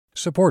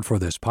Support for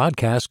this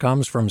podcast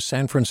comes from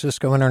San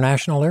Francisco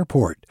International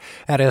Airport.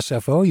 At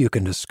SFO, you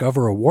can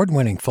discover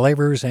award-winning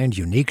flavors and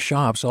unique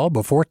shops all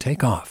before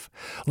takeoff.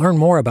 Learn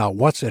more about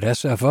what's at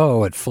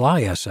SFO at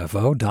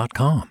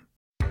flysfo.com.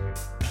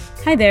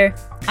 Hi there,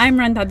 I'm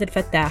Rand Abdel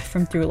Fattah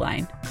from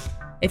Throughline.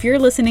 If you're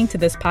listening to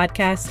this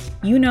podcast,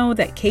 you know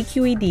that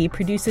KQED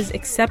produces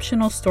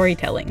exceptional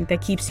storytelling that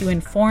keeps you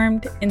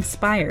informed,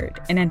 inspired,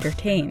 and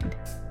entertained.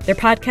 Their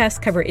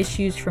podcasts cover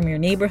issues from your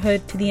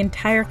neighborhood to the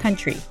entire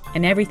country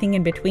and everything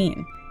in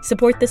between.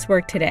 Support this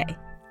work today.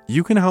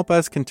 You can help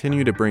us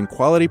continue to bring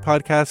quality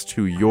podcasts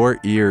to your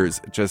ears.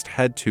 Just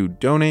head to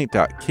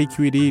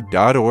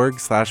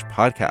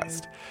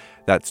donate.kqed.org/podcast.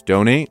 That's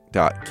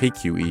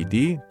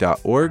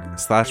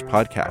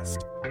donate.kqed.org/podcast.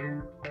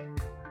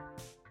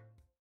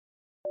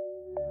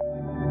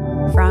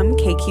 From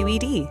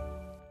KQED.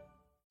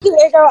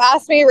 Yeager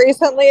asked me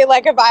recently, if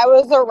I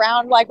was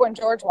around, when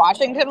George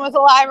Washington was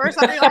alive or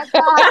something like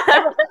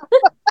that.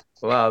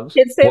 Love.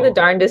 Kids say the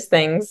darndest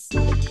things.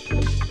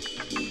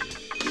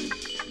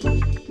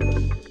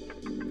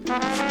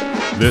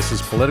 This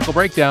is Political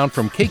Breakdown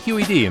from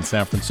KQED in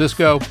San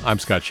Francisco. I'm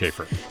Scott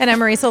Schaefer. And I'm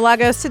Marisa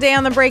Lagos. Today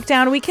on The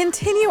Breakdown, we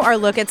continue our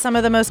look at some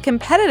of the most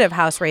competitive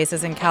House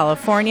races in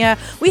California.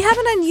 We have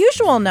an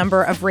unusual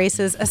number of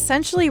races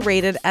essentially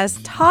rated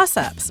as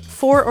toss-ups,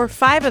 4 or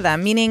 5 of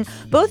them, meaning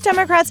both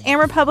Democrats and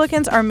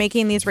Republicans are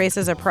making these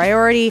races a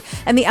priority,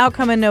 and the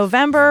outcome in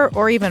November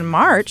or even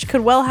March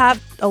could well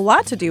have a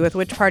lot to do with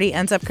which party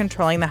ends up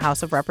controlling the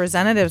House of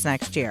Representatives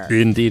next year.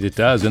 Indeed it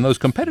does. And those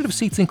competitive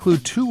seats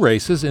include 2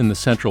 races in the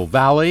Central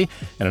Valley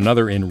and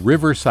another in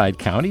Riverside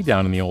County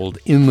down in the old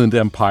Inland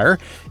Empire.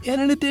 And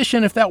in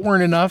addition, if that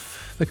weren't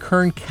enough, the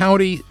Kern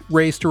County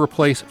race to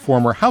replace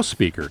former House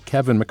Speaker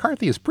Kevin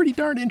McCarthy is pretty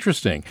darn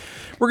interesting.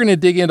 We're going to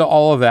dig into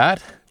all of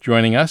that.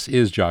 Joining us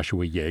is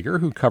Joshua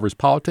Yeager, who covers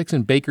politics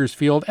in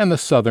Bakersfield and the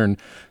southern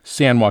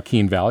San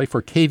Joaquin Valley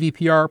for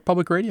KVPR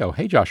Public Radio.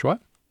 Hey,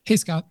 Joshua. Hey,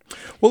 Scott.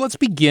 Well, let's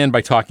begin by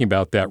talking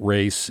about that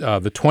race,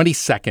 the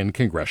 22nd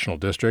Congressional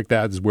District.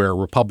 That's where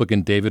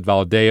Republican David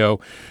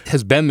Valadao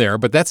has been there,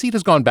 but that seat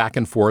has gone back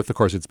and forth. Of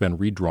course, it's been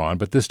redrawn,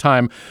 but this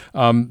time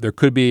there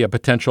could be a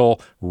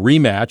potential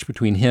rematch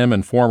between him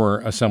and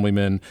former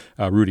Assemblyman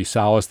Rudy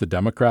Salas, the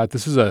Democrat.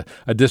 This is a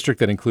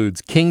district that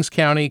includes Kings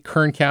County,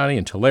 Kern County,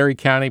 and Tulare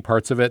County,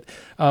 parts of it.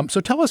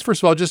 So tell us,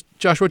 first of all, just,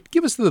 Joshua,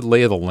 give us the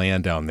lay of the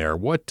land down there.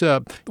 What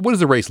does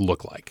the race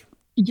look like?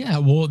 Yeah,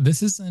 well,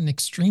 this is an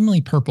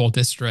extremely purple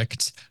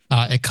district.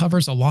 It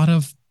covers a lot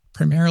of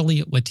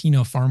primarily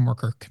Latino farm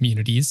worker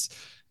communities.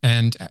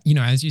 And,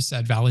 as you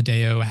said,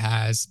 Valadao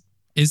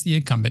is the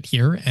incumbent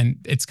here, and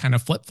it's kind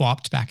of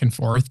flip-flopped back and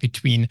forth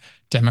between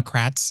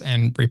Democrats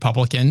and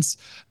Republicans.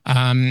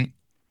 And,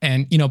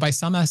 by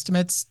some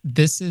estimates,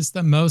 this is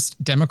the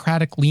most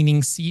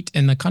Democratic-leaning seat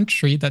in the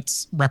country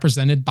that's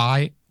represented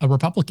by a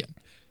Republican.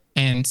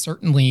 And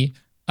certainly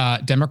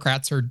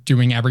Democrats are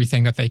doing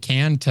everything that they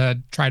can to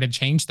try to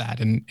change that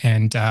and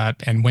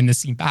win the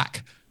seat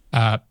back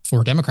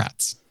for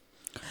Democrats.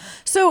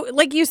 So,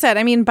 like you said,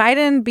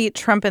 Biden beat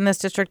Trump in this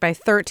district by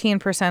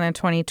 13% in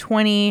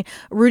 2020.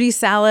 Rudy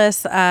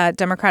Salas,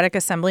 Democratic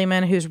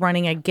Assemblyman who's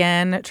running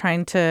again,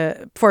 trying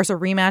to force a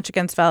rematch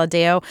against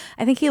Valadao,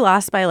 I think he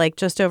lost by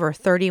just over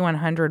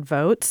 3,100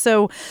 votes.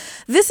 So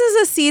this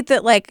is a seat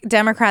that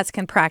Democrats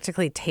can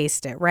practically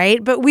taste it,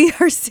 right? But we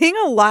are seeing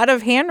a lot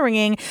of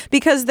hand-wringing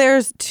because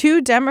there's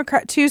two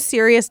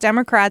serious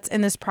Democrats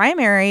in this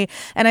primary,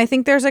 and I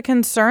think there's a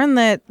concern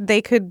that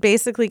they could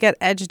basically get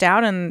edged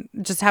out and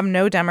just have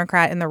no Democrat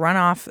in the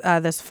runoff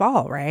this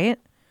fall, right?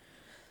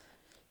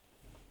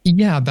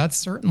 Yeah, that's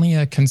certainly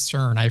a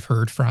concern I've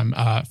heard from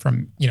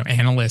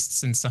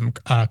analysts and some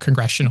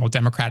congressional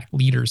Democratic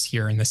leaders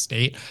here in the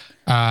state.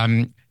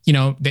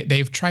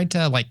 They've tried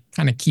to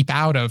kind of keep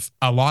out of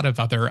a lot of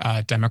other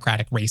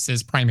Democratic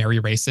races, primary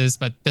races,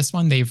 but this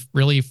one they've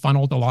really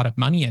funneled a lot of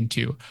money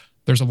into.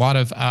 There's a lot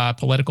of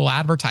political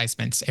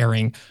advertisements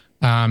airing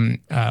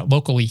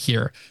locally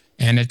here.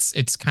 And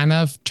it's kind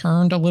of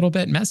turned a little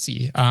bit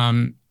messy.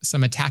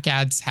 Some attack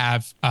ads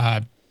have,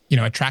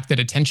 attracted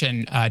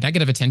attention,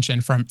 negative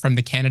attention from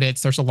the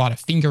candidates. There's a lot of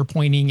finger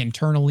pointing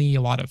internally,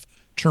 a lot of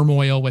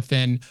turmoil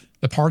within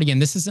the party. And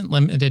this isn't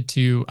limited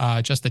to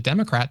just the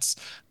Democrats.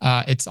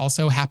 It's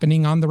also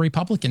happening on the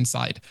Republican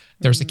side.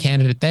 There's a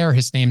candidate there.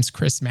 His name's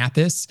Chris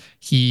Mathis.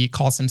 He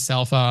calls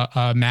himself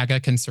a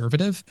MAGA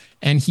conservative,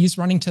 and he's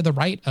running to the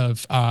right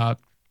of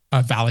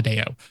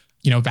Valadao.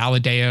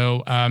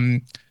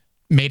 Valadao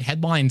made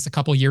headlines a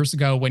couple years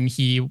ago when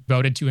he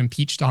voted to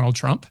impeach Donald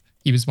Trump.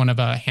 He was one of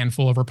a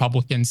handful of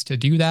Republicans to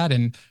do that.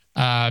 And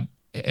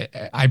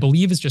I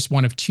believe is just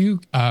one of 2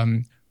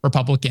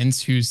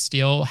 Republicans who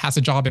still has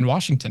a job in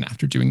Washington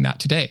after doing that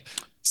today.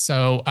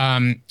 So,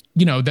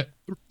 the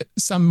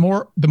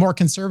more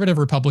conservative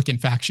Republican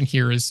faction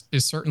here is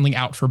certainly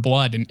out for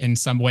blood in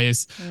some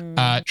ways,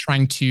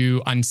 trying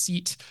to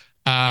unseat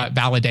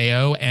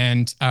Valadao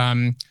and,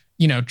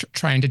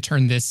 trying to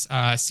turn this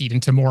seat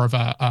into more of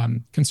a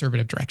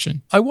conservative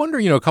direction. I wonder,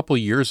 a couple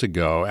of years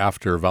ago,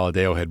 after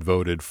Valadao had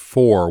voted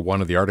for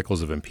one of the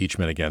articles of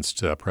impeachment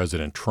against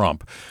President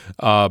Trump,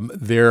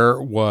 there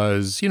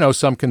was,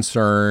 some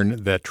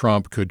concern that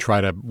Trump could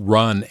try to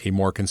run a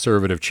more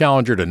conservative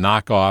challenger to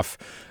knock off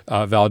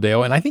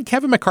Valadao. And I think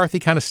Kevin McCarthy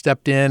kind of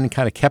stepped in and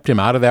kind of kept him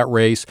out of that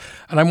race.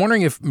 And I'm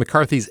wondering if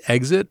McCarthy's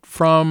exit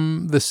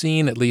from the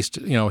scene, at least,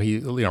 he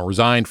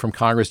resigned from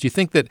Congress. Do you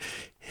think that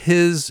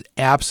his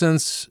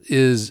absence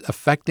is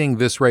affecting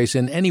this race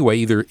in any way,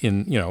 either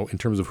in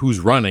terms of who's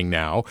running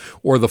now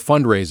or the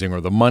fundraising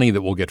or the money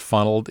that will get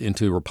funneled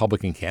into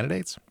Republican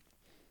candidates?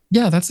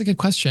 Yeah, that's a good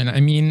question. I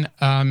mean,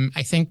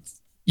 I think,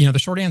 the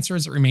short answer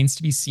is it remains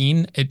to be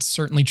seen. It's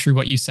certainly true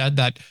what you said,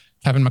 that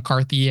Kevin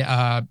McCarthy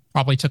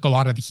probably took a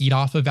lot of the heat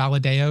off of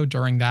Valadao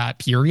during that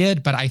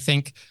period. But I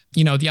think,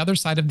 the other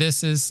side of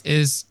this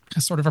is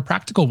sort of a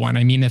practical one.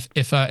 I mean,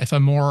 if a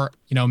more,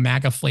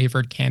 MAGA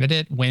flavored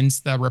candidate wins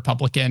the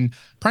Republican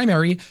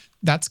primary,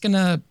 that's going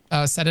to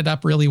set it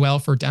up really well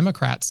for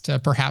Democrats to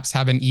perhaps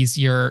have an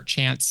easier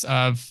chance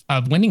of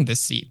winning this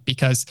seat.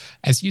 Because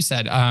as you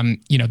said,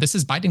 this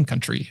is Biden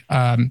country.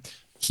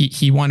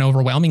 He won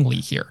overwhelmingly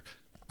here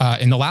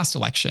in the last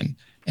election.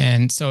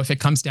 And so if it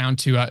comes down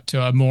to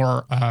a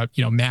more,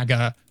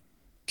 MAGA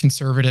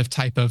conservative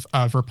type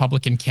of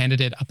Republican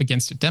candidate up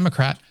against a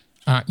Democrat,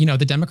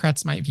 the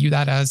Democrats might view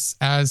that as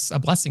a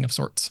blessing of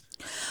sorts.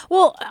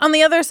 Well, on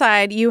the other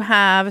side, you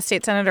have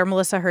State Senator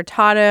Melissa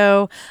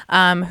Hurtado,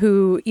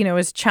 who,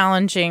 is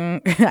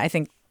challenging, I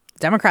think,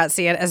 Democrats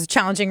see it as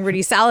challenging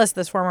Rudy Salas,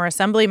 this former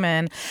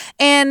assemblyman.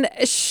 And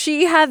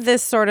she had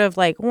this sort of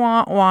like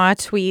wah-wah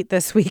tweet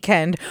this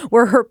weekend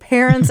where her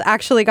parents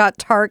actually got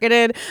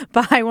targeted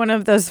by one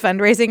of those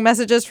fundraising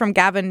messages from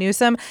Gavin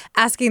Newsom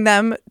asking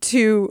them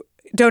to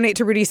donate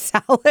to Rudy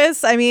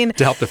Salas. I mean,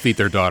 to help defeat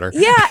their daughter.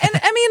 Yeah. And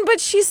I mean, but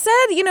she said,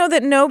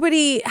 that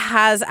nobody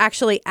has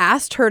actually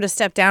asked her to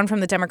step down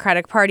from the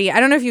Democratic Party. I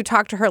don't know if you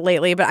talked to her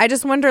lately, but I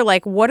just wonder,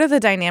 what are the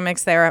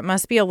dynamics there? It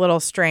must be a little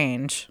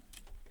strange.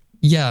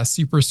 Yeah,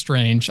 super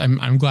strange.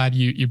 I'm glad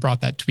you brought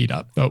that tweet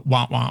up. The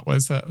wah-wah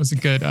was a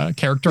good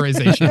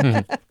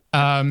characterization.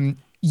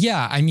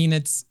 Yeah, I mean,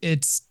 it's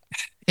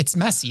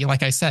messy.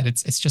 Like I said,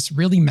 it's just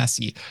really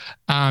messy.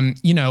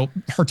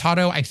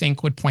 Hurtado, I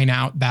think, would point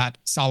out that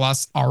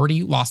Salas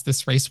already lost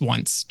this race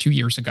once 2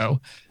 years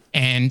ago.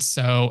 And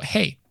so,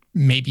 hey,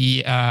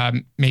 maybe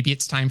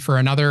it's time for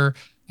another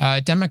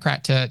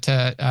Democrat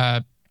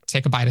to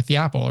take a bite at the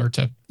apple or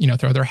to,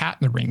 throw their hat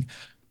in the ring.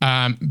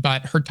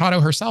 But Hurtado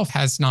herself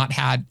has not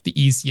had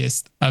the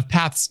easiest of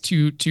paths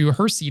to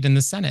her seat in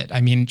the Senate. I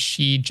mean,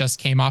 she just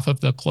came off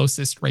of the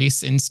closest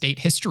race in state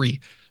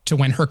history to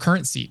win her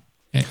current seat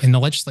in the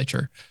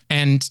legislature.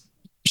 And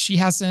she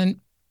hasn't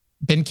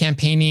been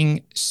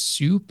campaigning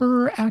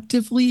super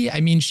actively.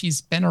 I mean,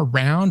 she's been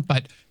around,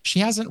 but she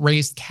hasn't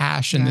raised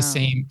cash in the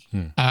same,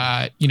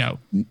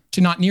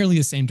 to not nearly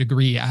the same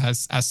degree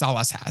as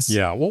Salas has.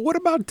 Yeah. Well, what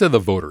about the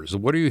voters?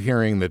 What are you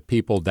hearing that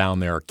people down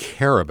there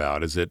care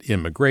about? Is it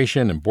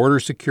immigration and border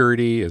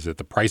security? Is it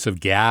the price of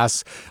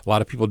gas? A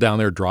lot of people down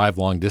there drive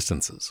long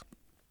distances.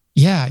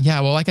 Yeah.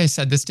 Well, like I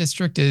said, this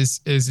district is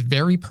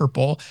very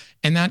purple,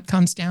 and that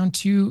comes down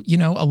to,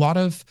 a lot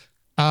of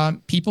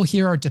people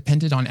here are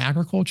dependent on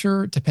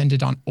agriculture,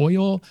 dependent on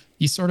oil,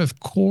 these sort of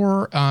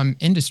core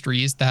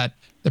industries that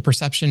the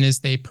perception is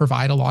they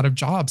provide a lot of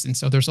jobs. And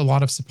so there's a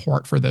lot of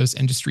support for those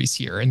industries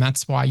here. And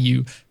that's why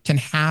you can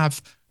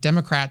have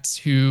Democrats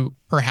who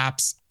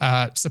perhaps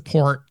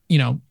support,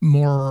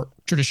 more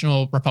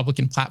traditional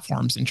Republican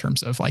platforms in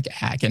terms of like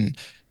ag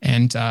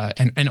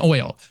and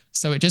oil.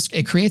 So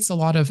it creates a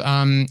lot of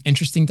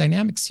interesting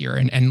dynamics here.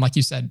 And like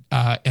you said,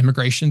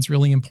 immigration is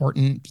really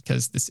important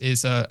because this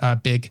is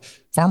a big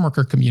farm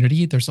worker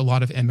community. There's a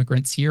lot of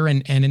immigrants here.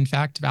 And in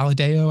fact,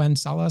 Valadao and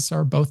Salas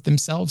are both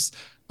themselves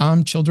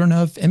children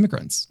of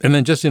immigrants. And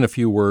then just in a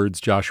few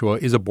words, Joshua,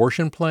 is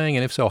abortion playing?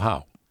 And if so,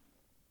 how?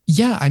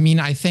 Yeah, I mean,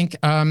 I think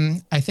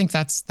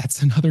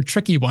that's another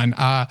tricky one.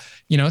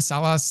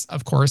 Salas,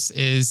 of course,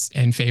 is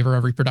in favor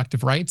of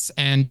reproductive rights,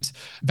 and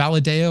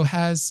Valadao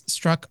has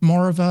struck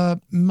more of a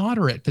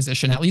moderate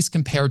position, at least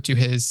compared to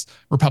his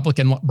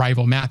Republican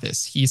rival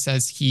Mathis. He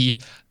says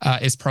he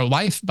is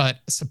pro-life, but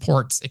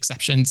supports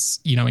exceptions,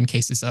 in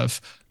cases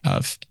of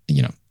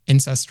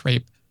incest,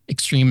 rape,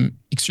 extreme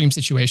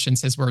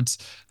situations, his words.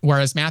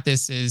 Whereas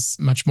Mathis is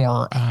much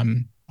more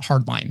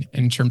hardline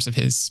in terms of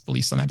his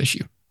beliefs on that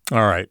issue.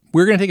 All right.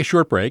 We're going to take a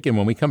short break, and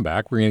when we come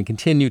back, we're going to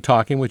continue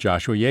talking with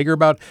Joshua Yeager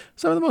about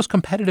some of the most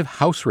competitive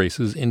House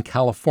races in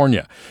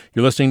California.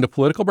 You're listening to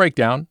Political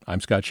Breakdown.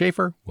 I'm Scott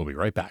Schaefer. We'll be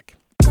right back.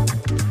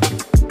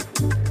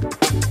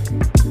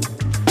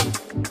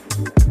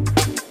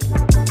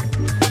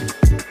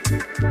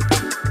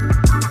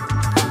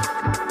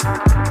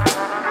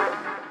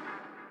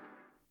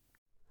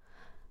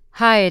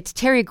 Hi, it's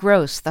Terry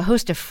Gross, the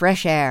host of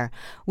Fresh Air.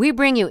 We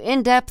bring you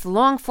in-depth,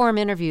 long-form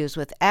interviews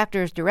with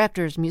actors,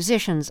 directors,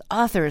 musicians,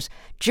 authors,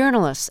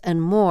 journalists,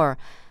 and more.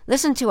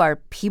 Listen to our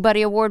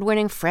Peabody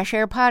Award-winning Fresh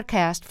Air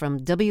podcast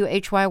from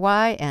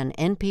WHYY and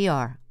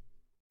NPR.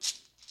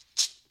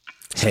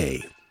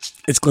 Hey,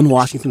 it's Glenn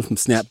Washington from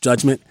Snap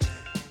Judgment.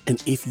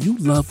 And if you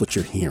love what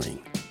you're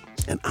hearing,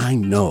 and I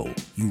know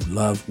you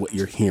love what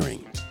you're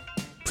hearing,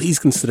 please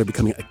consider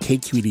becoming a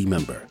KQED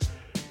member.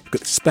 You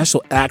get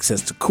special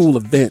access to cool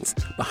events,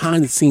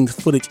 behind-the-scenes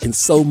footage, and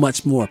so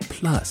much more.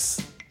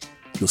 Plus,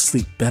 you'll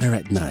sleep better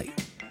at night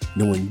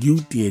knowing you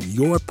did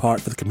your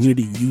part for the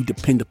community you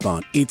depend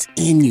upon. It's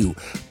in you.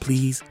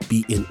 Please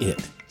be in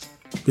it.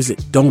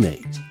 Visit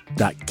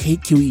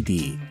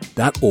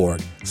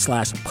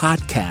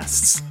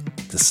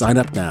donate.kqed.org/podcasts to sign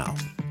up now.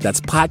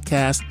 That's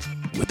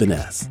podcast with an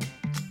S.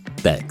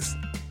 Thanks.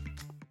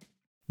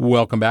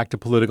 Welcome back to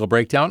Political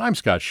Breakdown. I'm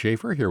Scott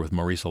Schaefer here with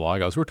Marisa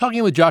Lagos. We're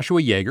talking with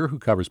Joshua Yeager, who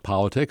covers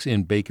politics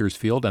in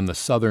Bakersfield and the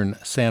southern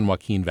San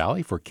Joaquin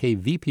Valley for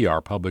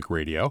KVPR Public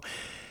Radio.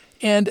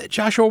 And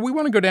Joshua, we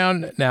want to go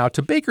down now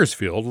to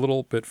Bakersfield, a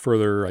little bit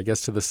further, I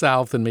guess, to the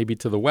south and maybe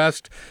to the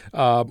west.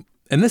 And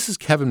this is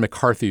Kevin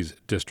McCarthy's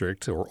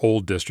district, or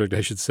old district,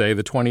 I should say,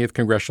 the 20th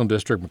Congressional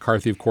District.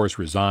 McCarthy, of course,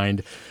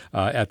 resigned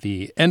at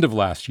the end of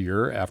last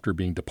year after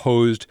being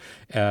deposed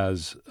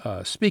as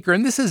Speaker.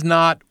 And this is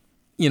not,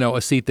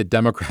 a seat that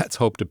Democrats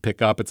hope to pick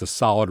up. It's a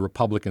solid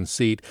Republican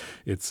seat.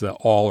 It's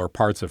all or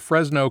parts of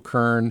Fresno,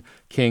 Kern,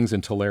 Kings,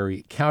 and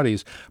Tulare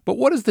counties. But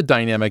what is the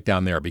dynamic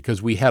down there? Because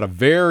we had a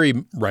very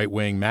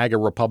right-wing MAGA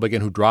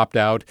Republican who dropped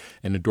out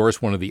and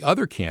endorsed one of the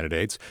other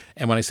candidates.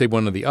 And when I say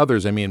one of the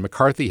others, I mean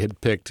McCarthy had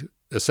picked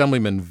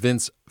Assemblyman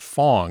Vince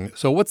Fong.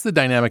 So what's the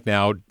dynamic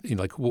now?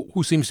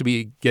 Who seems to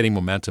be getting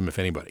momentum, if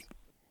anybody?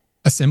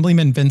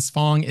 Assemblyman Vince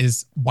Fong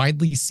is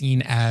widely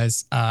seen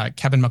as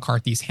Kevin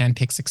McCarthy's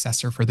handpicked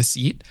successor for the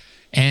seat.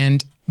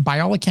 And by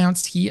all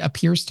accounts, he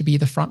appears to be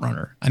the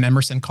frontrunner. An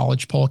Emerson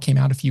College poll came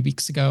out a few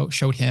weeks ago,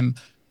 showed him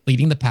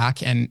leading the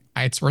pack. And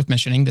it's worth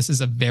mentioning, this is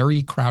a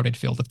very crowded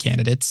field of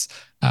candidates.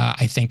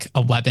 I think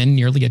 11,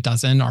 nearly a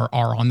dozen are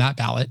on that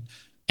ballot.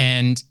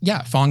 And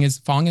yeah, Fong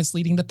is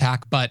leading the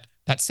pack. But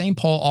that same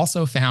poll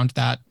also found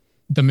that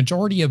the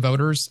majority of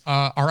voters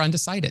are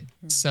undecided.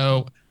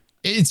 So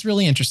it's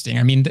really interesting.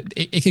 I mean,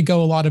 it could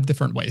go a lot of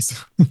different ways.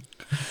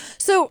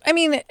 So, I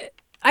mean,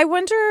 I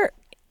wonder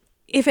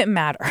if it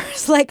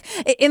matters, like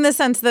in the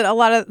sense that a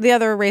lot of the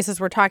other races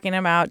we're talking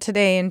about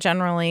today and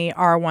generally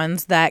are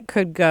ones that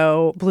could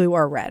go blue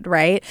or red,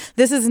 right?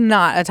 This is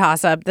not a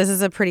toss-up. This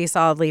is a pretty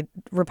solidly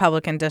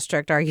Republican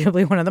district,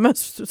 arguably one of the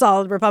most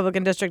solid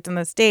Republican districts in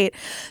the state.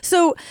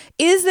 So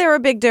is there a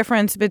big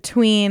difference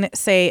between,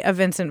 say, a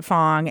Vincent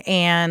Fong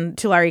and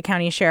Tulare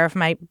County Sheriff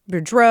Mike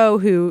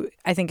Boudreau, who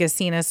I think is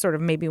seen as sort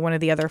of maybe one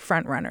of the other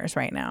front runners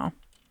right now?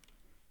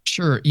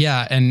 Sure.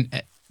 Yeah.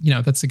 And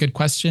that's a good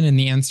question. And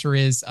the answer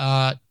is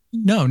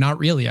no, not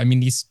really. I mean,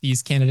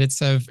 these candidates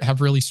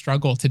have really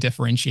struggled to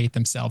differentiate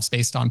themselves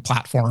based on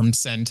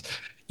platforms and,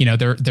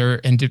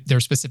 their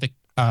specific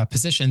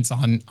positions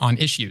on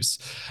issues.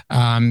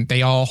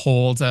 They all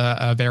hold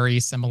a very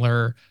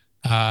similar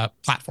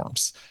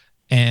platforms.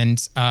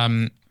 And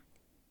I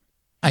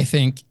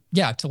think,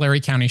 Tulare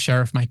County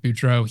Sheriff Mike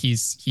Boudreau,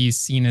 he's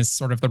seen as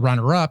sort of the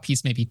runner-up.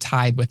 He's maybe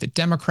tied with a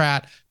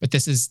Democrat, but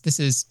this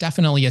is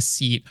definitely a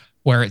seat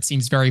where it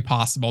seems very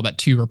possible that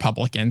two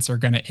Republicans are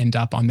going to end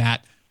up on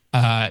that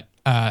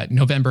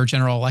November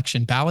general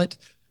election ballot.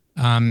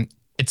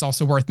 It's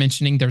also worth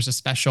mentioning there's a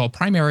special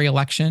primary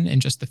election in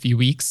just a few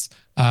weeks,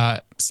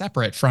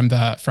 separate from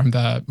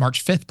the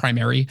March 5th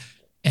primary,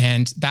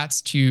 and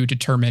that's to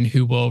determine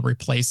who will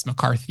replace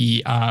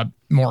McCarthy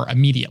more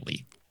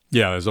immediately.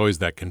 Yeah, there's always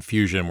that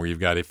confusion where you've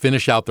got to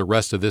finish out the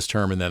rest of this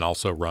term and then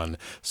also run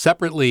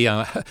separately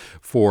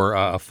for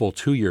a full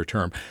 2-year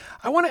term.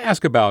 I want to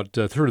ask about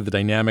sort of the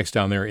dynamics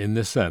down there in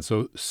this sense.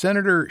 So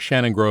Senator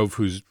Shannon Grove,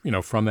 who's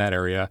from that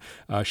area,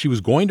 she was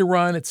going to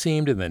run, it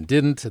seemed, and then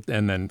didn't,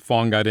 and then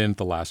Fong got in at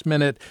the last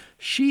minute.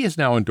 She has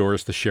now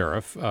endorsed the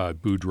sheriff,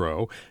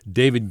 Boudreau.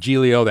 David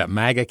Giglio, that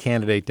MAGA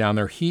candidate down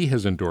there, he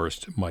has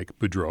endorsed Mike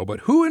Boudreau.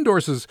 But who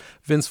endorses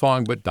Vince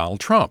Fong but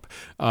Donald Trump,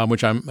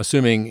 which I'm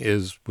assuming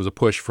was a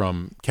push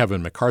from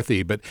Kevin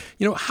McCarthy. But,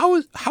 how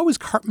is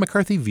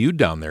McCarthy viewed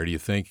down there, do you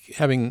think,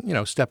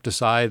 having, stepped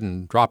aside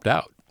and dropped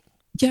out?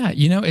 Yeah,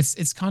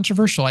 it's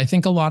controversial. I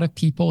think a lot of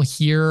people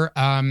here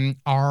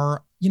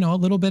are, a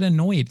little bit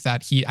annoyed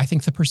that I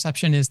think the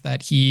perception is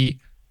that he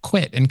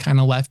quit and kind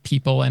of left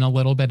people in a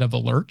little bit of a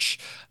lurch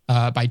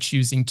by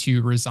choosing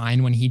to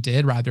resign when he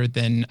did rather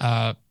than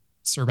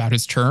serve out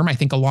his term. I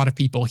think a lot of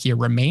people here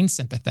remain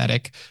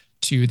sympathetic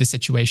to the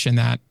situation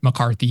that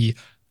McCarthy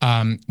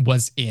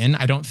was in.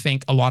 I don't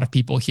think a lot of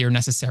people here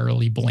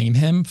necessarily blame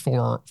him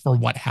for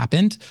what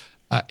happened,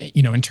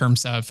 in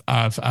terms of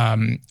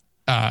kind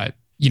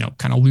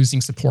of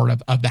losing support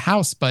of the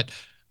House. But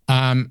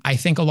I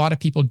think a lot of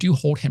people do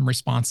hold him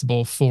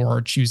responsible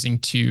for choosing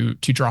to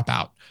drop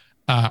out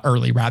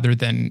early rather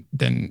than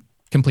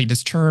complete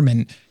his term,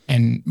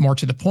 and more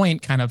to the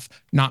point, kind of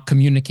not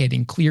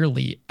communicating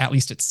clearly, at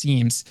least it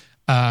seems,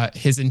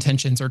 his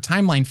intentions or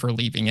timeline for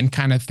leaving, and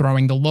kind of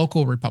throwing the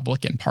local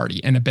Republican Party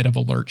in a bit of a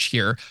lurch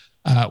here,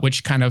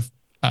 which kind of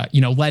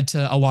led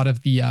to a lot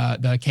of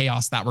the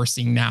chaos that we're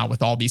seeing now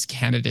with all these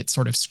candidates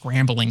sort of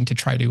scrambling to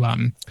try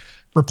to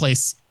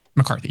replace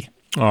McCarthy.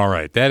 All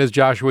right. That is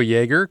Joshua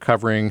Yeager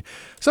covering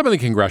some of the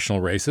congressional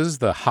races,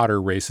 the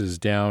hotter races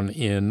down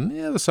in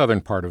the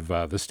southern part of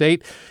the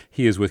state.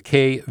 He is with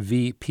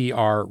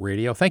KVPR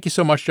Radio. Thank you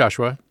so much,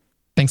 Joshua.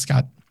 Thanks,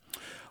 Scott.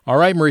 All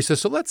right, Marisa.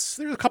 So there's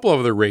a couple of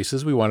other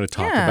races we want to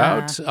talk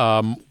about.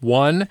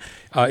 One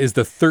is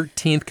the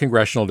 13th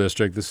congressional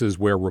district. This is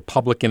where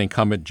Republican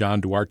incumbent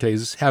John Duarte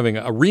is having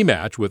a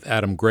rematch with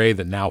Adam Gray,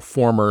 the now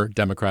former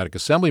Democratic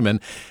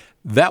Assemblyman.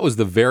 That was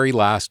the very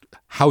last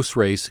House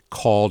race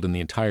called in the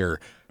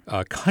entire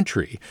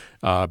country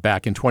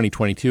back in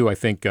 2022. I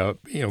think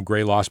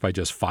Gray lost by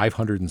just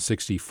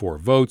 564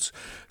 votes.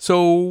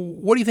 So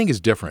what do you think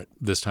is different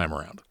this time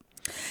around?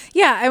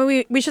 Yeah,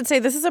 and we should say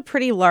this is a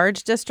pretty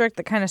large district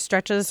that kind of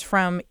stretches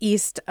from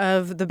east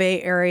of the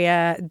Bay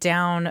Area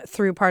down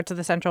through parts of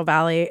the Central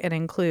Valley. It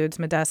includes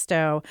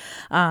Modesto,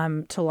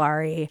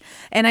 Tulare.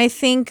 And I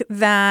think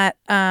that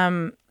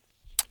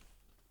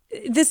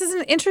this is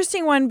an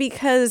interesting one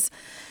because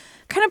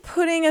kind of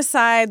putting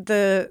aside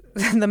the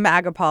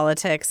MAGA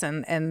politics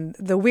and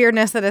the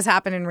weirdness that has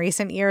happened in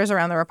recent years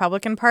around the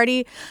Republican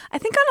Party, I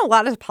think on a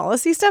lot of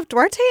policy stuff,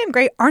 Duarte and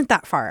Gray aren't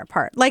that far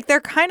apart. Like they're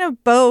kind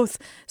of both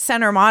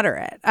center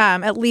moderate,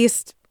 at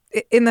least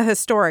in the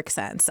historic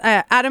sense.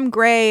 Adam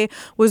Gray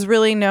was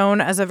really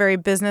known as a very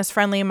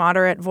business-friendly,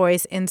 moderate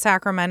voice in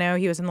Sacramento.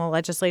 He was in the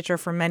legislature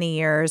for many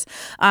years.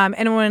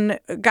 And when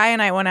Guy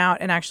and I went out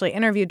and actually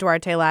interviewed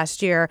Duarte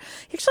last year,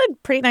 he actually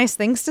had pretty nice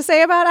things to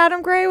say about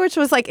Adam Gray, which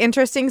was like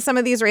interesting. Some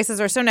of these races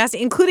are so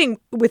nasty, including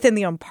within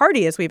the own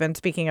party, as we've been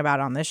speaking about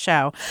on this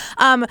show.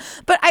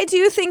 But I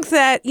do think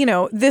that,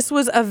 this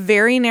was a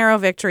very narrow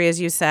victory, as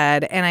you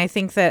said. And I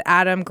think that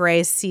Adam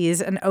Gray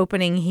sees an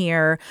opening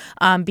here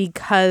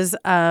because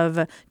of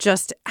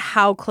just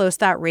how close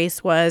that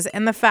race was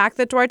and the fact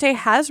that Duarte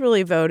has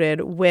really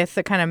voted with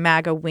the kind of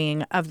MAGA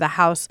wing of the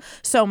House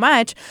so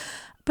much.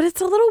 But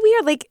it's a little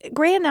weird. Like,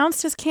 Gray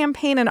announced his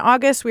campaign in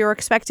August. We were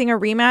expecting a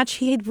rematch.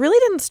 He really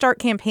didn't start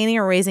campaigning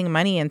or raising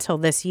money until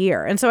this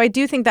year. And so I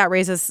do think that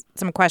raises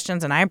some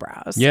questions and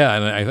eyebrows. Yeah,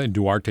 and I think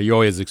Duarte, you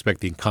always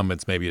expect the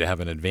incumbents maybe to have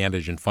an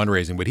advantage in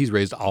fundraising, but he's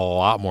raised a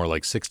lot more,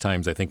 like 6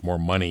 times, I think, more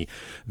money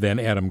than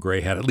Adam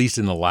Gray had, at least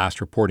in the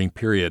last reporting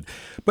period.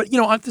 But,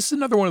 this is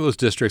another one of those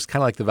districts,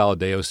 kind of like the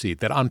Valadeo seat,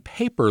 that on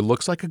paper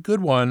looks like a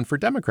good one for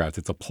Democrats.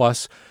 It's a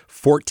plus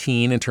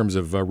 14 in terms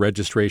of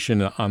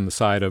registration on the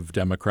side of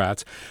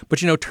Democrats. But,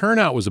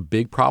 turnout was a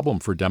big problem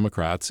for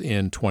Democrats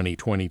in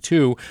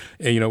 2022.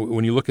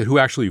 When you look at who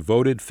actually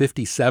voted,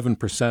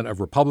 57% of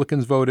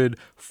Republicans voted,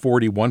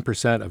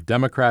 41% of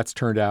Democrats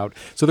turned out.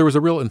 So there was a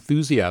real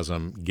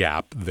enthusiasm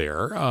gap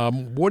there.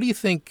 What do you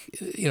think,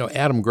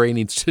 Adam Gray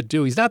needs to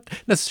do? He's not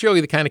necessarily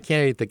the kind of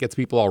candidate that gets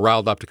people all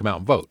riled up to come out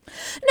and vote.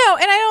 No,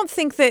 and I don't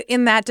think that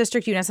in that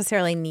district you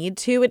necessarily need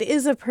to. It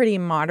is a pretty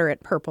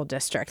moderate purple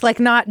district. Like,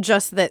 not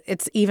just that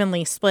it's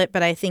evenly split,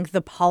 but I think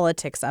the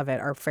politics of it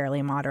are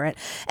fairly moderate.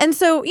 And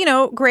so,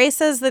 Gray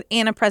says that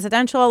in a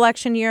presidential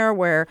election year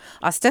where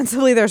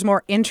ostensibly there's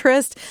more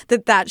interest,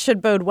 that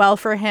should bode well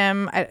for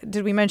him.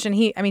 Did we mention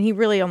he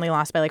really only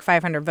lost by like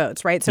 500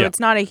 votes, right? So It's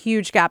not a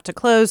huge gap to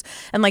close.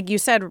 And like you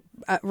said,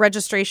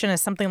 registration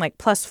is something like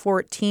plus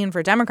 14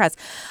 for Democrats.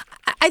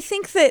 I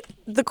think that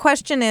the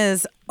question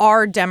is,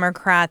 are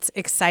Democrats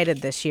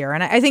excited this year?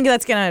 And I think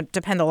that's going to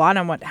depend a lot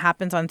on what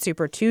happens on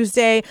Super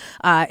Tuesday,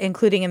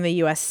 including in the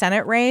U.S.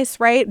 Senate race,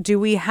 right? Do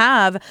we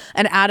have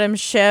an Adam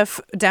Schiff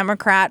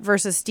Democrat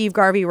versus Steve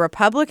Garvey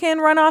Republican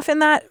runoff in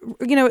that,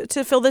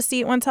 to fill the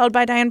seat once held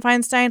by Dianne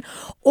Feinstein?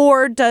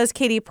 Or does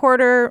Katie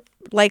Porter,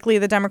 likely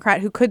the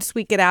Democrat who could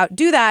squeak it out,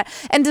 do that?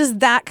 And does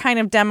that kind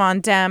of dem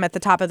on dem at the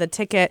top of the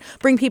ticket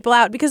bring people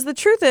out? Because the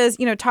truth is,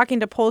 talking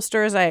to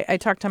pollsters, I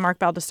talked to Mark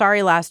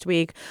Baldessari last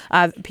week.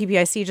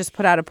 PPIC just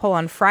put out a poll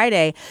on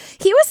Friday.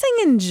 He was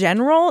saying in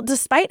general,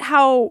 despite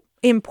how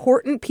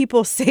important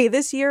people say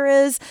this year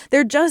is,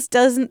 there just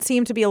doesn't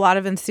seem to be a lot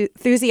of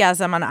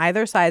enthusiasm on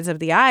either sides of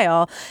the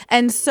aisle.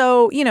 And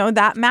so,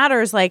 that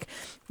matters. Like,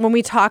 when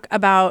we talk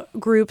about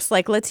groups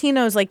like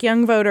Latinos, like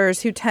young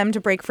voters who tend to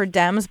break for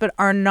Dems but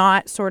are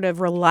not sort of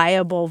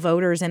reliable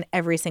voters in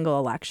every single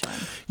election.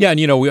 Yeah, and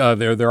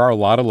there are a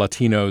lot of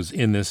Latinos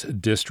in this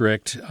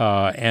district,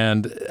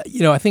 and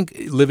I think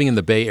living in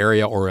the Bay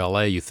Area or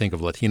LA, you think of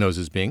Latinos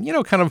as being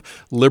kind of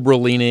liberal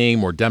leaning,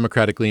 more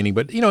Democratic leaning,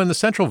 but in the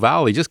Central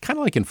Valley, just kind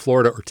of like in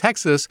Florida or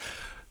Texas,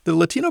 the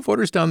Latino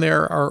voters down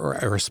there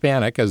are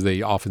Hispanic, as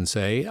they often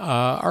say,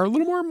 are a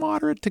little more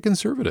moderate to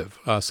conservative.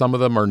 Some of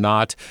them are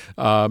not,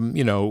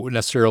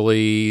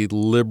 necessarily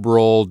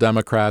liberal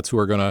Democrats who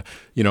are going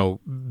to,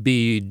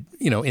 be,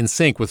 in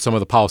sync with some of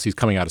the policies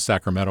coming out of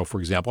Sacramento, for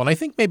example. And I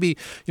think maybe,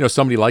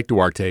 somebody like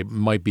Duarte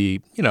might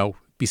be,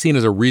 be seen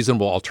as a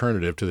reasonable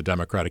alternative to the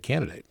Democratic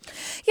candidate.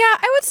 Yeah,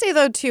 I would say,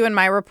 though, too, in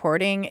my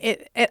reporting,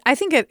 I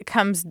think it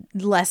comes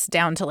less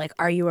down to, like,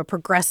 are you a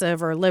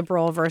progressive or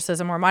liberal versus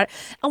a more moderate?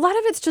 A lot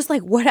of it's just,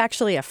 like, what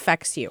actually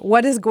affects you?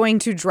 What is going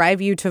to drive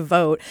you to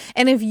vote?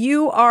 And if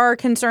you are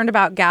concerned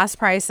about gas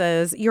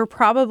prices, you're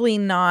probably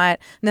not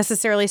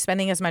necessarily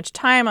spending as much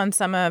time on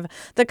some of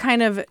the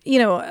kind of,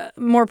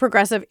 more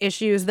progressive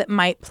issues that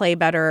might play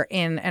better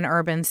in an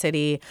urban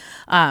city.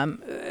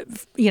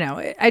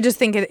 I just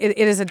think it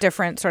is a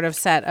different sort of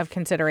set of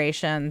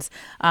considerations.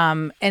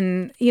 And,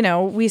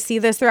 we see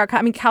this throughout.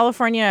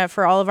 California,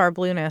 for all of our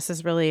blueness,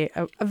 is really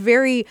a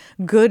very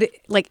good,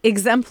 like,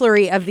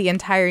 exemplary of the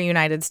entire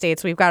United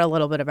States. We've got a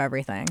little bit of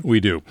everything. We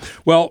do.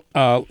 Well,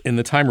 in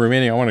the time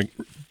remaining, I want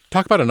to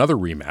talk about another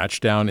rematch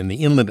down in the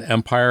Inland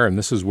Empire, and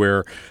this is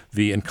where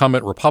the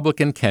incumbent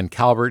Republican Ken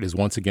Calvert is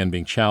once again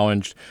being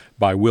challenged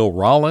by Will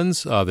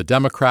Rollins, the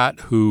Democrat,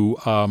 who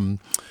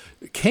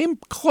came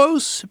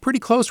close, pretty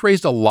close,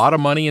 raised a lot of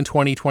money in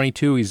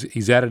 2022.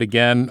 He's at it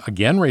again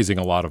raising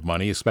a lot of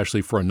money,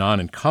 especially for a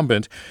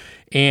non-incumbent.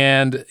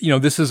 And,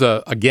 this is,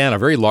 again, a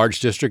very large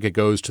district. It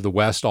goes to the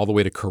west all the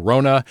way to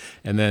Corona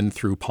and then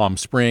through Palm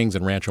Springs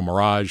and Rancho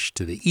Mirage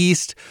to the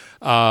east.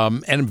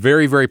 And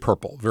very, very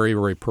purple, very,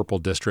 very purple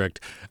district.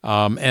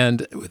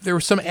 And there were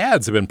some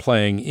ads have been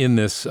playing in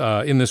this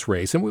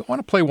race. And we want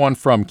to play one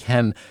from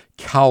Ken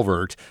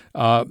Calvert,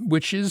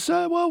 which is,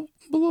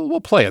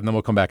 we'll play it and then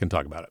we'll come back and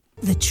talk about it.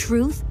 The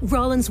truth?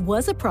 Rollins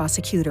was a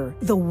prosecutor,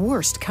 the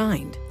worst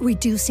kind,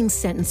 reducing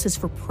sentences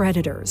for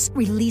predators,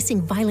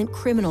 releasing violent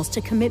criminals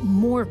to commit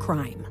more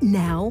crime.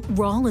 Now,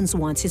 Rollins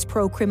wants his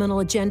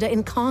pro-criminal agenda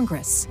in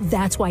Congress.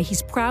 That's why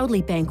he's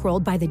proudly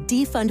bankrolled by the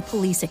defund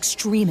police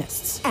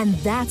extremists. And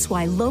that's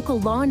why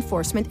local law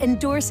enforcement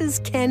endorses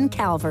Ken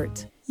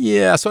Calvert.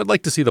 Yeah, so I'd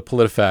like to see the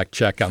PolitiFact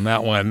check on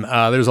that one.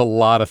 There's a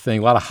lot of things,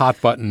 a lot of hot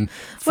button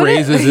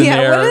phrases in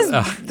there.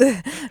 What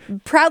is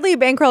proudly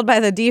bankrolled by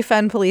the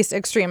defund police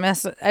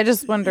extremists? I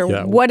just wonder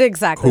what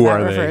exactly that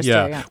refers to.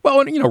 Yeah.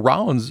 Well,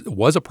 Rollins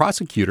was a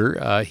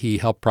prosecutor. He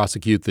helped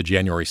prosecute the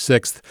January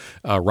 6th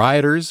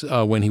rioters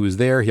when he was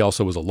there. He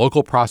also was a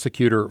local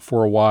prosecutor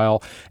for a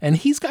while. And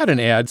he's got an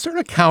ad sort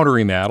of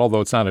countering that, although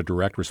it's not a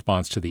direct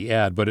response to the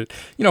ad. But,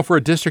 for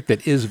a district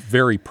that is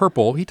very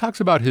purple, he talks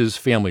about his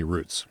family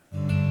roots.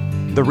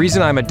 The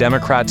reason I'm a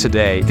Democrat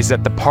today is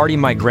that the party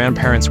my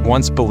grandparents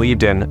once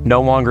believed in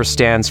no longer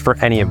stands for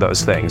any of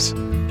those things.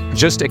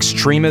 Just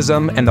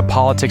extremism and the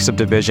politics of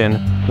division,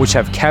 which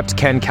have kept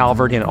Ken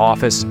Calvert in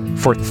office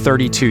for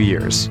 32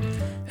 years.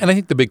 And I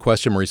think the big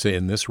question, Marisa,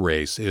 in this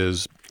race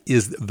is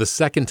the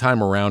second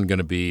time around going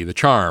to be the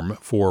charm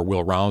for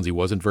Will Rollins? He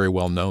wasn't very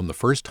well known the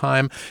first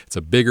time. It's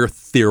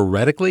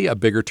theoretically a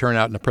bigger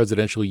turnout in a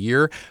presidential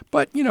year.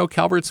 But,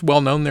 Calvert's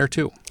well known there,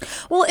 too.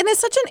 Well, and it's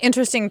such an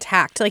interesting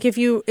tact. Like, if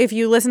you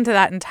listen to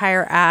that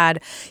entire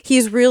ad,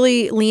 he's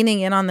really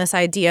leaning in on this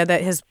idea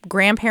that his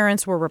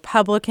grandparents were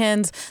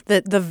Republicans,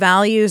 that the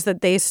values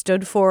that they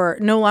stood for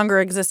no longer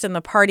exist in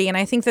the party. And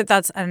I think that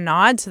that's a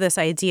nod to this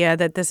idea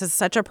that this is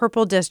such a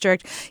purple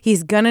district.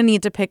 He's going to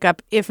need to pick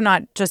up, if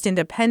not just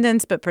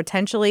independents, but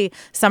potentially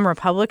some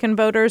Republican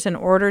voters in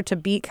order to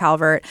beat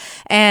Calvert.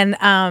 And,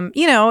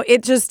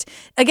 it just,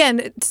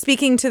 again,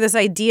 speaking to this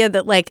idea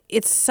that, like,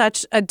 it's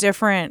such a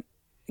different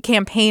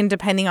campaign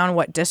depending on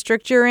what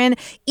district you're in,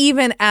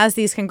 even as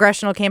these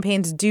congressional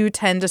campaigns do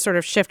tend to sort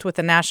of shift with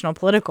the national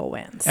political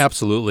winds.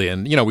 Absolutely.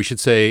 And, we should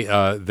say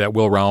that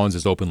Will Rollins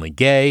is openly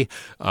gay.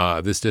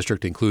 This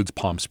district includes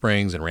Palm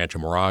Springs and Rancho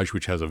Mirage,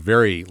 which has a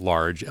very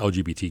large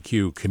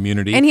LGBTQ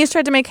community. And he's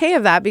tried to make hay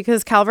of that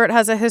because Calvert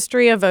has a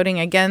history of voting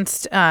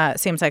against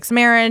same-sex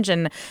marriage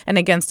and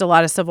against a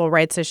lot of civil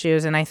rights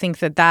issues. And I think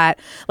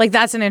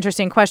that's an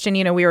interesting question.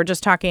 We were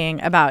just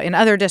talking about in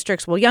other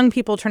districts, will young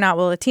people turn out?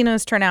 Will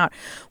Latinos turn out?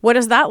 What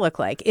does that look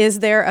like? Is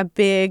there a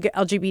big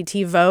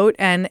LGBT vote?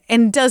 And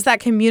does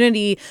that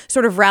community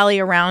sort of rally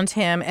around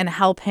him and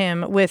help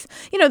him with,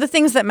 the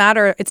things that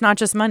matter? It's not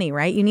just money,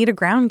 right? You need a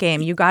ground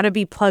game. You got to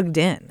be plugged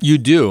in. You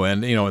do.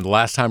 And, in the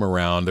last time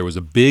around, there was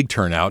a big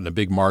turnout and a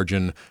big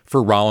margin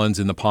for Rollins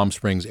in the Palm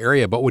Springs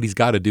area. But what he's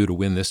got to do to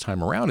win this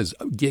time around is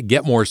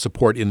get more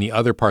support in the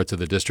other parts of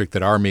the district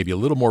that are maybe a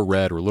little more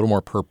red or a little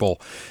more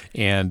purple.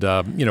 And,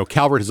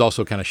 Calvert has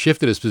also kind of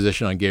shifted his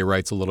position on gay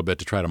rights a little bit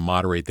to try to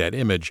moderate that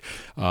image.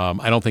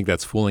 I don't think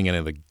that's fooling any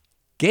of the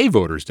gay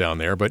voters down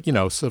there. But,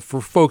 so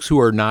for folks who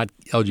are not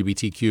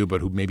LGBTQ,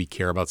 but who maybe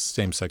care about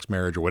same-sex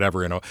marriage or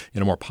whatever in a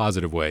more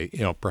positive way,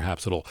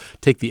 perhaps it'll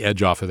take the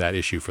edge off of that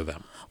issue for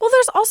them. Well,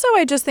 there's also,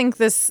 I just think,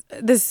 this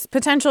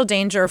potential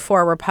danger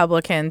for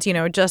Republicans.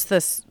 Just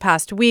this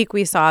past week,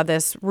 we saw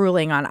this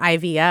ruling on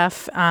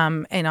IVF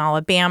in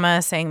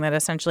Alabama saying that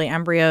essentially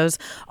embryos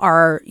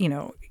are,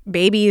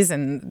 babies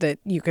and that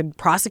you could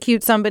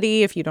prosecute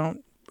somebody if you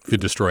don't. You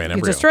destroy an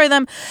embryo. You destroy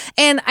them.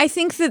 And I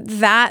think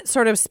that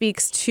sort of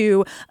speaks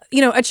to,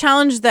 a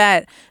challenge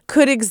that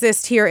could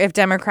exist here if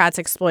Democrats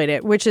exploit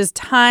it, which is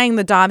tying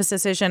the Dobbs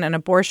decision and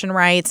abortion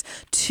rights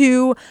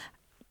to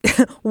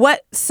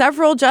what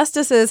several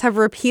justices have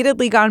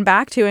repeatedly gone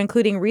back to,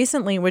 including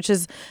recently, which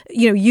is,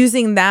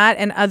 using that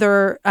and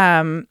other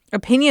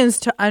opinions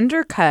to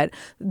undercut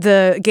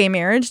the gay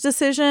marriage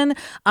decision.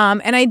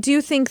 And I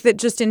do think that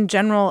just in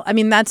general, I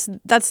mean, that's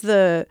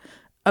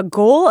a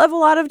goal of a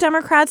lot of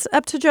Democrats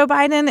up to Joe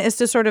Biden is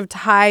to sort of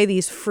tie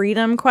these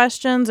freedom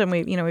questions. And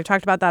we've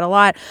talked about that a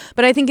lot.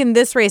 But I think in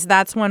this race,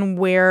 that's one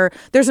where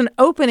there's an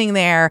opening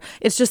there.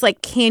 It's just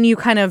like, can you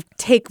kind of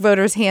take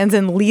voters' hands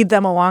and lead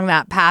them along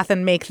that path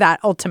and make that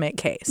ultimate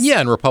case? Yeah,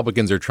 and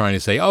Republicans are trying to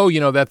say,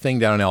 that thing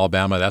down in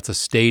Alabama, that's a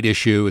state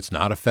issue. It's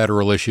not a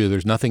federal issue.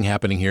 There's nothing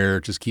happening here.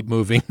 Just keep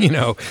moving,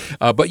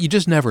 But you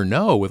just never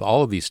know with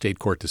all of these state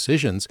court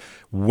decisions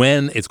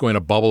when it's going to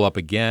bubble up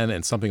again,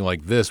 and something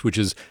like this, which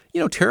is,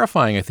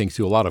 terrifying, I think,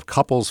 to a lot of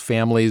couples,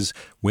 families,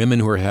 women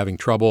who are having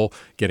trouble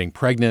getting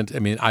pregnant. I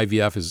mean,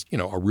 IVF is,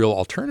 a real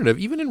alternative,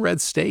 even in red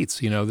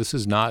states. This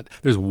is not,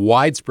 there's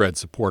widespread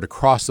support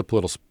across the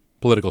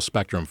political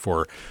spectrum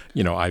for,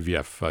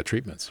 IVF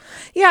treatments.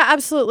 Yeah,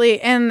 absolutely.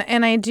 And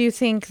I do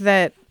think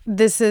that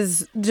this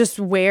is just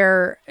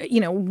where,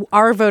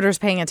 are voters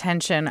paying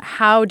attention?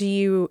 How do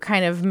you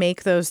kind of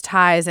make those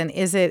ties? And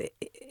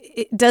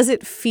does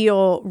it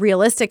feel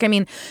realistic? I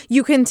mean,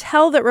 you can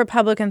tell that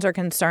Republicans are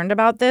concerned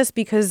about this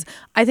because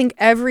I think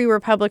every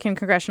Republican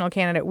congressional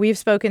candidate we've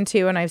spoken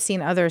to, and I've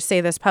seen others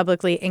say this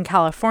publicly in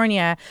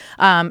California,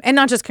 and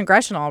not just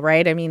congressional,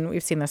 right? I mean,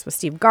 we've seen this with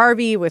Steve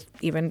Garvey, with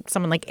even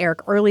someone like Eric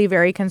Early,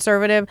 very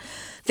conservative.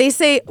 They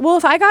say, well,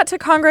 if I got to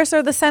Congress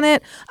or the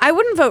Senate, I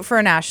wouldn't vote for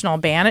a national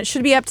ban. It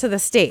should be up to the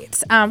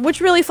states,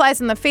 which really flies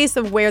in the face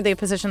of where they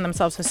position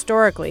themselves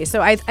historically.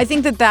 So I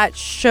think that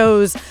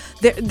shows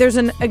there's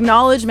an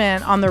acknowledgement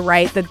on the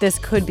right that this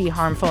could be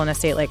harmful in a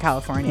state like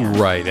California.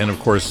 Right. And of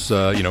course,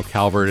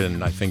 Calvert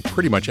and I think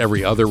pretty much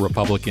every other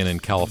Republican in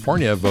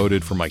California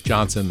voted for Mike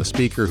Johnson, the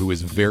speaker, who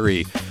is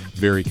very,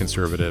 very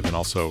conservative and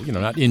also,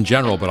 not in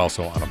general, but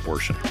also on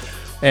abortion.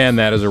 And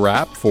that is a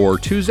wrap for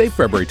Tuesday,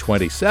 February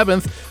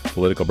 27th.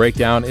 Political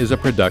Breakdown is a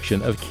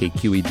production of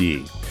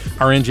KQED.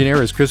 Our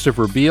engineer is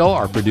Christopher Beal.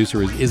 Our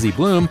producer is Izzy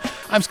Bloom.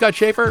 I'm Scott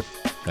Schaefer.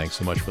 Thanks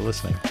so much for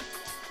listening.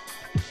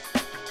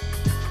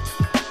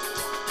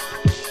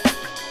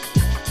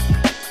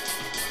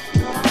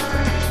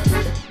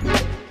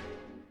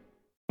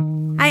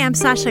 Hi, I'm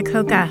Sasha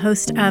Coca,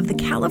 host of the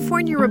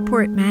California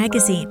Report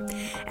magazine.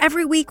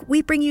 Every week,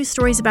 we bring you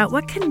stories about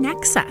what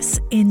connects us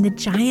in the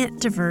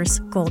giant, diverse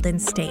Golden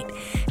State.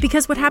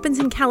 Because what happens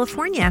in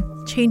California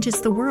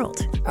changes the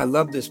world. I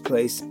love this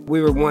place. We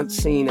were once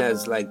seen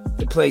as like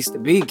the place to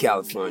be,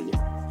 California.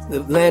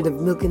 The land of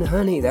milk and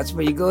honey. That's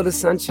where you go to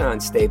Sunshine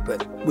State.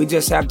 But we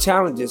just have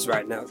challenges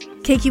right now.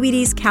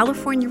 KQED's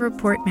California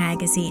Report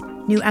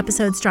magazine. New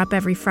episodes drop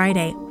every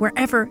Friday,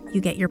 wherever you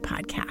get your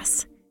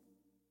podcasts.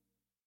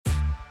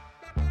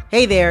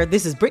 Hey there,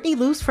 this is Brittany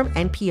Luce from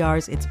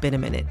NPR's It's Been a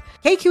Minute.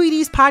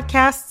 KQED's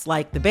podcasts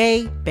like The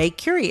Bay, Bay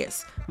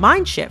Curious,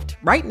 Mind Shift,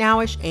 Right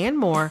Nowish, and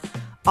more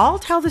all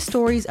tell the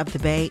stories of the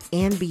Bay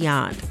and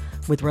beyond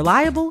with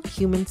reliable,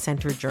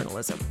 human-centered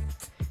journalism.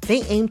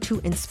 They aim to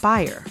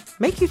inspire,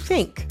 make you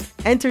think,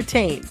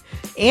 entertain,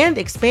 and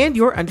expand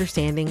your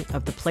understanding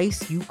of the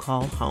place you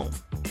call home.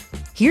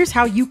 Here's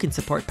how you can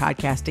support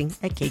podcasting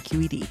at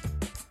KQED.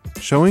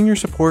 Showing your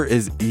support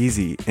is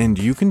easy, and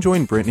you can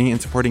join Brittany in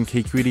supporting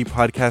KQED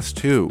Podcast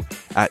too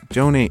at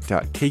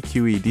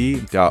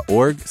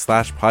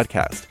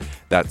donate.kqed.org/podcast.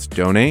 That's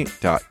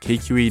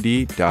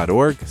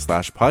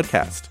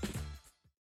donate.kqed.org/podcast.